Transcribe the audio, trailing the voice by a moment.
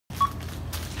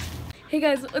Hey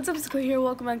guys, what's up? It's Khloe here.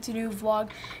 Welcome back to a new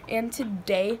vlog. And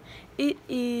today it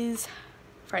is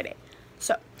Friday.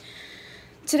 So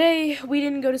today we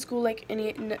didn't go to school like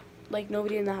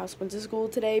nobody in the house went to school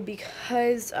today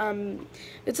because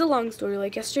it's a long story.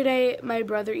 Like yesterday my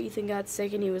brother Ethan got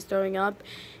sick and he was throwing up,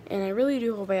 and I really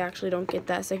do hope I actually don't get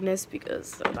that sickness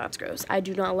because that's gross. I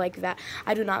do not like that.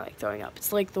 I do not like throwing up.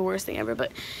 It's like the worst thing ever.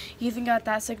 But Ethan got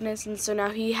that sickness, and so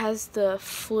now he has the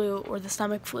flu, or the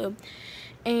stomach flu.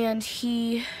 And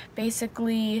he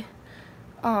basically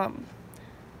was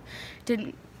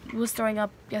throwing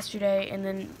up yesterday, and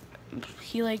then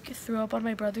he like threw up on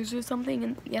my brothers or something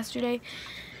and yesterday.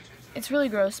 It's really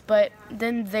gross, but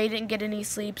then they didn't get any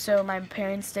sleep, so my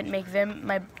parents didn't make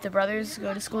the brothers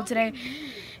go to school today.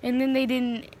 And then they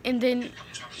didn't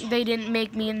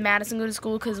make me and Madison go to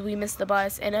school because we missed the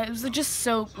bus, and it was just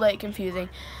so like confusing.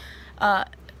 And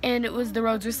the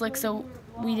roads were slick, so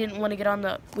we didn't want to get on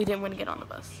the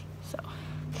bus. So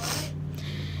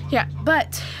yeah,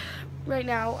 but right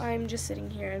now I'm just sitting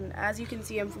here, and as you can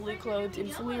see, I'm fully clothed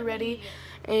and fully ready,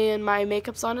 and my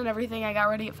makeup's on and everything. I got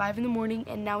ready at 5 in the morning,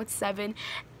 and now it's 7,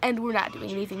 and we're not doing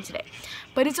anything today.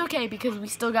 But it's okay because we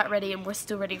still got ready, and we're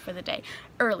still ready for the day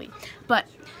early. But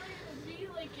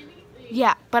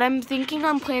yeah, but I'm thinking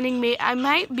on planning. I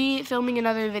might be filming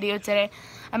another video today.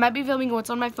 I might be filming what's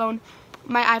on my phone,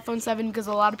 my iPhone 7, because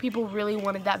a lot of people really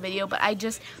wanted that video, but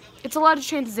it's a lot of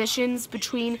transitions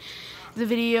between the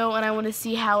video, and I want to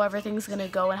see how everything's going to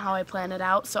go and how I plan it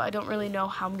out, so I don't really know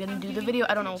how I'm going to do the video.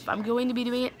 I don't know if I'm going to be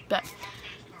doing it, but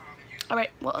alright,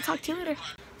 well, I'll talk to you later.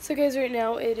 So guys, right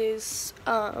now it is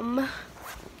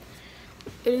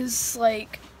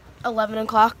like 11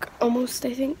 o'clock almost,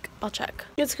 I think. I'll check.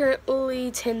 It's currently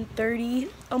 10:30,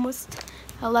 almost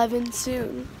 11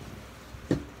 soon.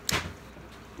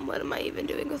 What am I even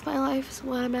doing with my life is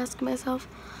what I'm asking myself.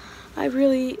 I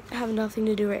really have nothing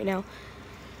to do right now.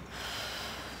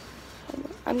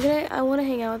 I want to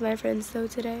hang out with my friends though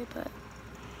today, but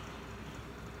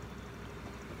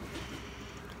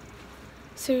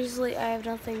seriously, I have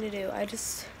nothing to do. I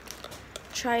just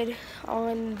tried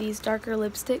on these darker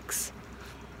lipsticks.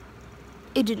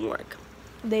 It didn't work.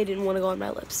 They didn't want to go on my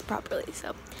lips properly,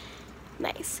 so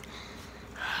nice.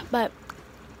 But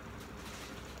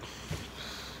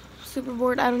super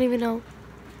bored. I don't even know.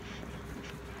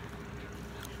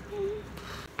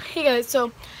 Hey guys,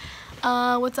 so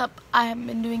what's up? I haven't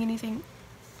been doing anything.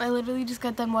 I literally just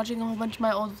got done watching a whole bunch of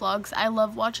my old vlogs. I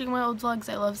love watching my old vlogs.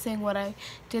 I love seeing what I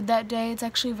did that day. It's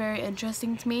actually very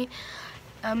interesting to me.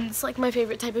 It's like my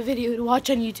favorite type of video to watch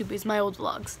on YouTube is my old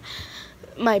vlogs,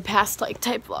 my past like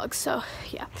type vlogs. So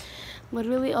yeah,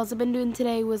 literally all I've been doing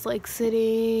today was like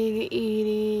sitting,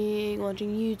 eating,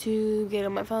 watching YouTube, getting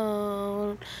on my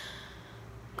phone,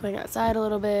 going outside a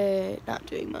little bit, not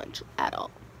doing much at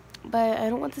all. But I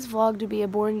don't want this vlog to be a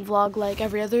boring vlog like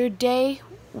every other day.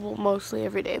 Well, mostly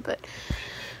every day, but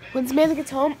when Samantha gets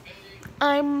home,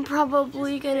 I'm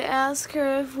probably gonna ask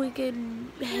her if we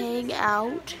can hang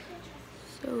out.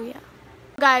 So yeah.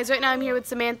 Guys, right now I'm here with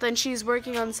Samantha, and she's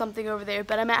working on something over there,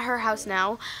 but I'm at her house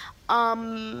now.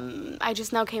 I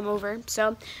just now came over,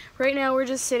 so right now we're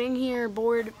just sitting here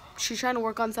bored. She's trying to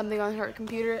work on something on her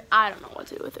computer. I don't know what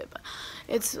to do with it, but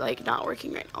it's like not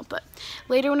working right now. But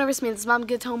later, whenever Samantha's mom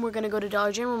gets home, we're gonna go to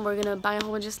Dollar General and we're gonna buy a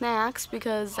whole bunch of snacks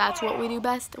because that's what we do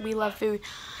best. We love food.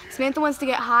 Samantha wants to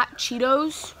get hot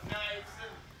Cheetos.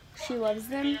 She loves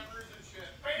them.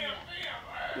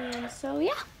 And so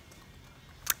yeah,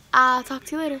 I'll talk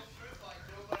to you later.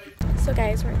 So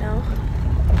guys, right now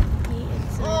me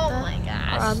and Samantha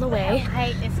are on the way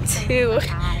to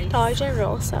Dollar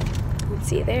General. So let's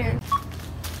see you there.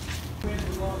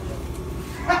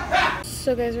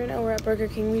 So guys, right now we're at Burger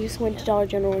King. We just went to Dollar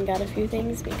General and got a few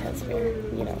things because we're,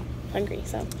 you know, hungry.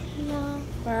 So yeah,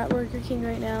 we're at Burger King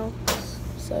right now.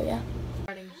 So yeah.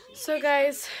 So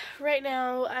guys, right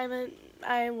now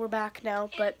we're back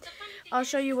now, but I'll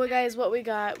show you what we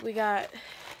got. We got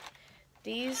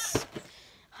these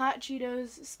hot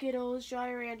Cheetos, Skittles,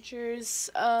 Jolly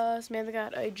Ranchers. Samantha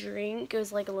got a drink. It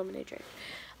was like a lemonade drink.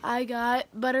 I got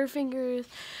Butterfingers,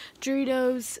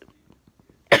 Doritos,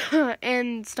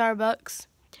 and Starbucks.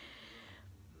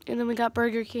 And then we got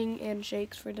Burger King and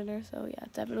shakes for dinner. So yeah,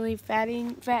 definitely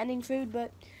fattening food,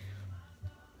 but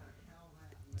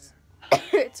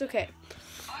it's okay.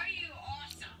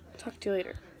 Talk to you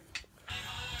later.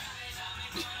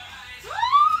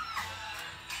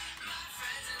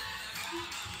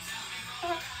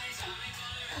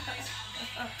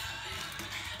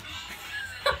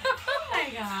 Oh my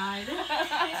god.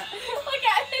 Look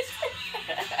at this.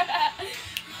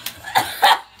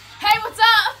 Hey, what's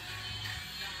up?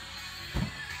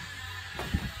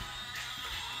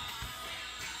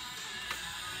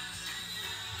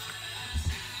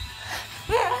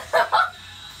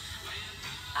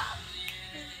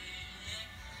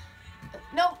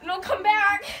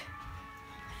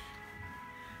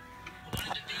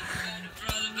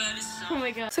 Oh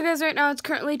my god. So guys, right now it's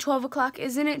currently 12 o'clock.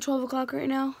 Isn't it 12 o'clock right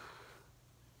now?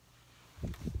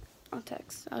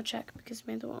 I'll check because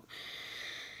Samantha won't.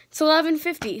 It's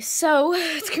 11:50. So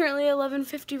it's currently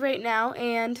 11:50 right now,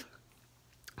 and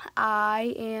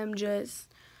I am just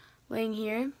laying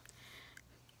here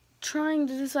trying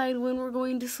to decide when we're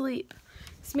going to sleep.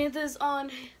 Samantha's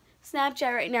on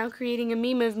Snapchat right now creating a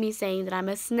meme of me saying that I'm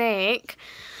a snake.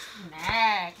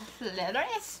 Snake. Little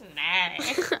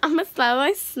snake. I'm a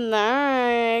slowly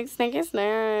snake. Snakey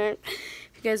snake.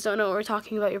 If you guys don't know what we're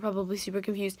talking about, you're probably super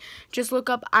confused. Just look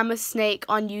up I'm a snake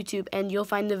on YouTube and you'll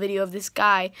find the video of this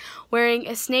guy wearing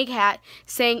a snake hat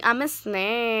saying I'm a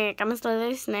snake. I'm a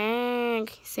slowly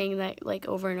snake. Saying that like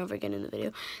over and over again in the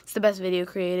video. It's the best video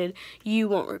created. You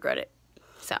won't regret it.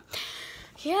 So,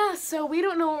 yeah, so we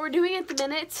don't know what we're doing at the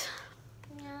minute.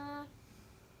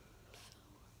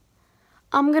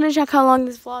 I'm gonna check how long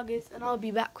this vlog is and I'll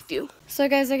be back with you. So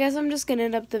guys, I guess I'm just gonna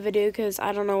end up the video because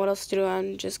I don't know what else to do.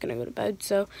 I'm just gonna go to bed.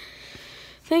 So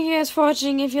thank you guys for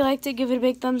watching. If you liked it, give it a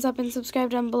big thumbs up and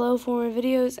subscribe down below for more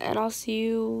videos, and I'll see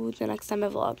you the next time I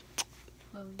vlog.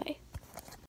 Bye.